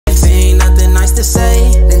to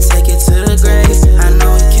say, then take it to the grave. I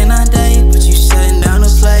know we cannot date, but you shutting down the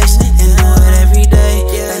place and do it every day,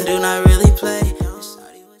 and do not really play.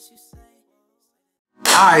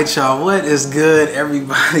 Alright y'all, what is good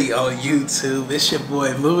everybody on YouTube? It's your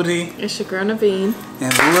boy Moody. It's your girl Naveen.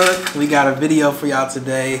 And look, we got a video for y'all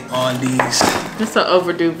today on these. It's an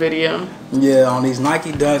overdue video. Yeah, on these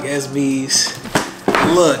Nike Dunk SBs.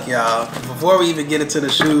 Look y'all, before we even get into the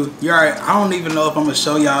shoe, I don't even know if I'm gonna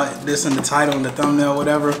show y'all this in the title and the thumbnail,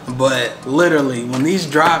 whatever. But literally, when these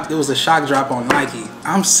dropped, it was a shock drop on Nike.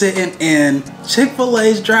 I'm sitting in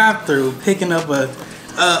Chick-fil-A's drive-thru picking up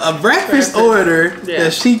a breakfast order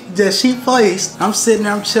that she placed. I'm sitting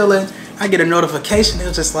there, I'm chilling. I get a notification. It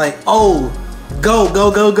was just like, oh, go.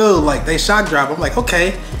 Like they shock drop. I'm like,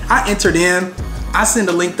 okay. I entered in. I send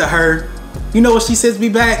a link to her. You know what she sends me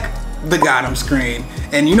back? The Gotham screen.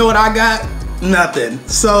 And you know what I got? Nothing.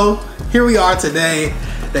 So here we are today.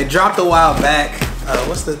 They dropped a while back.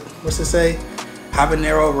 What's it say?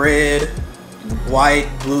 Habanero red, white,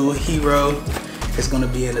 blue, hero. It's gonna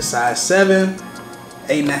be in a size 7.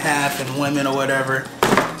 8.5 in women or whatever.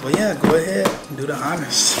 But yeah, go ahead and do the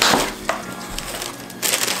honors.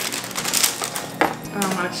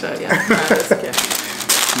 I want to show you.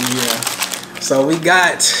 Yeah. So we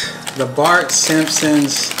got the Bart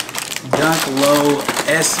Simpson's Dunk Low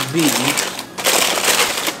SB.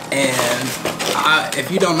 And if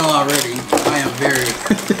you don't know already, I am very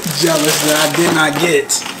jealous that I did not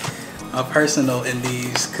get a personal in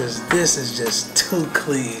these, because this is just too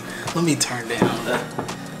clean. Let me turn down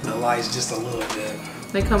the lights just a little bit.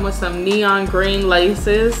 They come with some neon green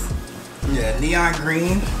laces. Yeah, neon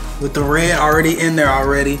green with the red already in there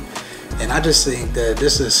already. And I just think that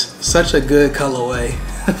this is such a good colorway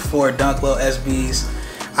for Dunk Low SBs.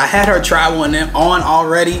 I had her try one on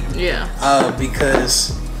already. Yeah.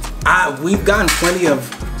 Because we've gotten plenty of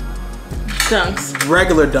dunks,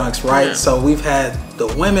 regular dunks, right? Yeah. So we've had the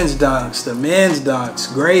women's dunks, the men's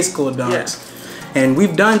dunks, grade school dunks. Yeah. And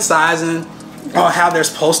we've done sizing on how they're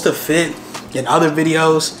supposed to fit in other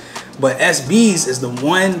videos, but SBs is the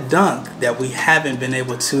one dunk that we haven't been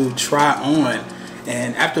able to try on.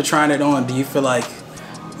 And after trying it on, do you feel like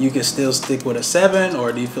you can still stick with a 7,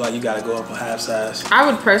 or do you feel like you got to go up a half size? I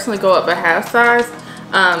would personally go up a half size.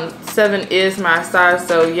 7 is my size,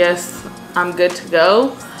 so yes, I'm good to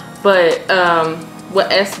go. But with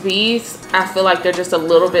SBs, I feel like they're just a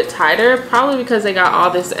little bit tighter, probably because they got all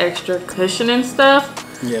this extra cushion and stuff.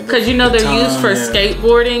 Yeah, because you know they're used for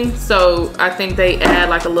skateboarding, so I think they add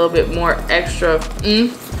like a little bit more extra to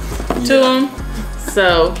them.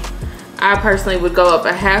 So I personally would go up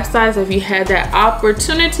a half size if you had that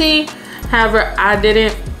opportunity. However, I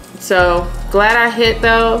didn't, so glad I hit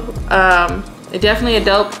though. Definitely a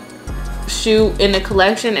dope shoe in the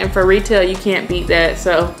collection, and for retail you can't beat that.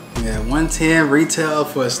 So yeah, 110 retail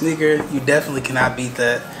for a sneaker, you definitely cannot beat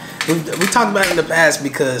that. We talked about it in the past,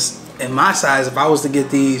 because in my size, if I was to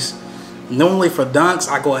get these, normally for dunks,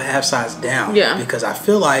 I go a half size down. Yeah. Because I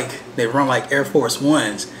feel like they run like Air Force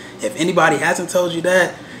Ones. If anybody hasn't told you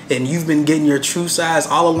that, and you've been getting your true size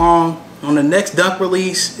all along, on the next dunk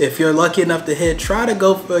release, if you're lucky enough to hit, try to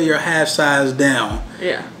go for your half size down.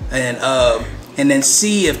 Yeah. And then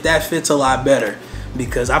see if that fits a lot better.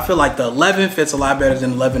 Because I feel like the 11 fits a lot better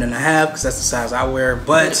than 11.5, because that's the size I wear.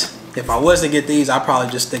 But if I was to get these, I'd probably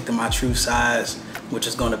just stick to my true size, which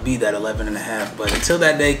is going to be that 11.5. But until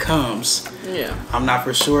that day comes, yeah, I'm not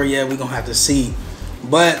for sure yet. We're going to have to see.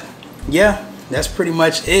 But yeah, that's pretty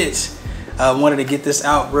much it. I wanted to get this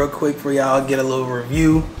out real quick for y'all, get a little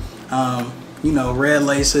review. You know, red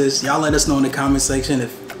laces. Y'all let us know in the comment section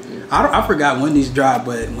if I forgot when these dropped,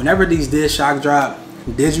 but whenever these did shock drop,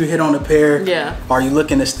 did you hit on a pair? Yeah. Are you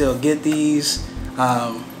looking to still get these?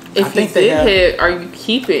 If you did hit, are you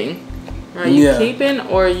keeping? Are you keeping,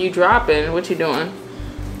 or are you dropping? What you doing?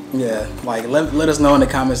 Yeah, like let us know in the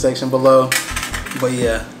comment section below. But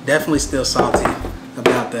yeah, definitely still salty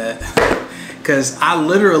about that. Because I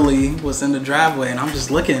literally was in the driveway and I'm just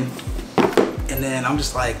looking, and then I'm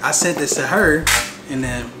just like, I sent this to her, and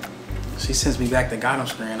then she sends me back the Gotham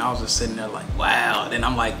screen. I was just sitting there like, wow. And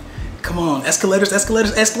I'm like, come on, escalators.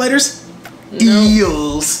 Nope.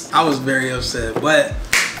 Eels. I was very upset. But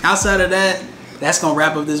outside of that, that's gonna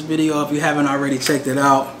wrap up this video. If you haven't already checked it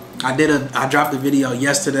out, I dropped a video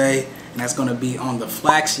yesterday, and that's gonna be on the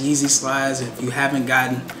Flax Yeezy slides. If you haven't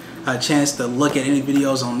gotten a chance to look at any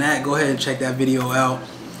videos on that, go ahead and check that video out.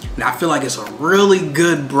 And I feel like it's a really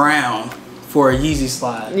good brown for a Yeezy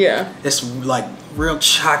slide. Yeah. It's like real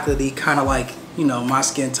chocolatey, kind of like, you know, my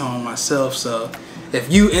skin tone myself. So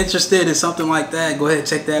if you interested in something like that, go ahead and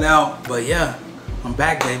check that out. But yeah, I'm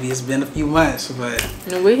back, baby. It's been a few months, but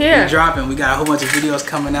we here. We dropping. We got a whole bunch of videos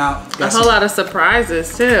coming out. A whole lot of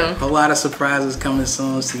surprises too. A whole lot of surprises coming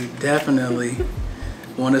soon, so you definitely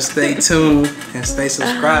want to stay tuned and stay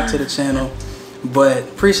subscribed to the channel. But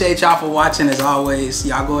appreciate y'all for watching as always.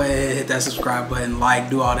 Y'all go ahead, hit that subscribe button, like,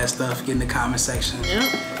 do all that stuff, get in the comment section.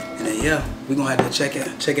 Yep. And then yeah, we're gonna have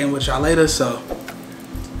to check in with y'all later. So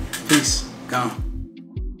peace. Gone.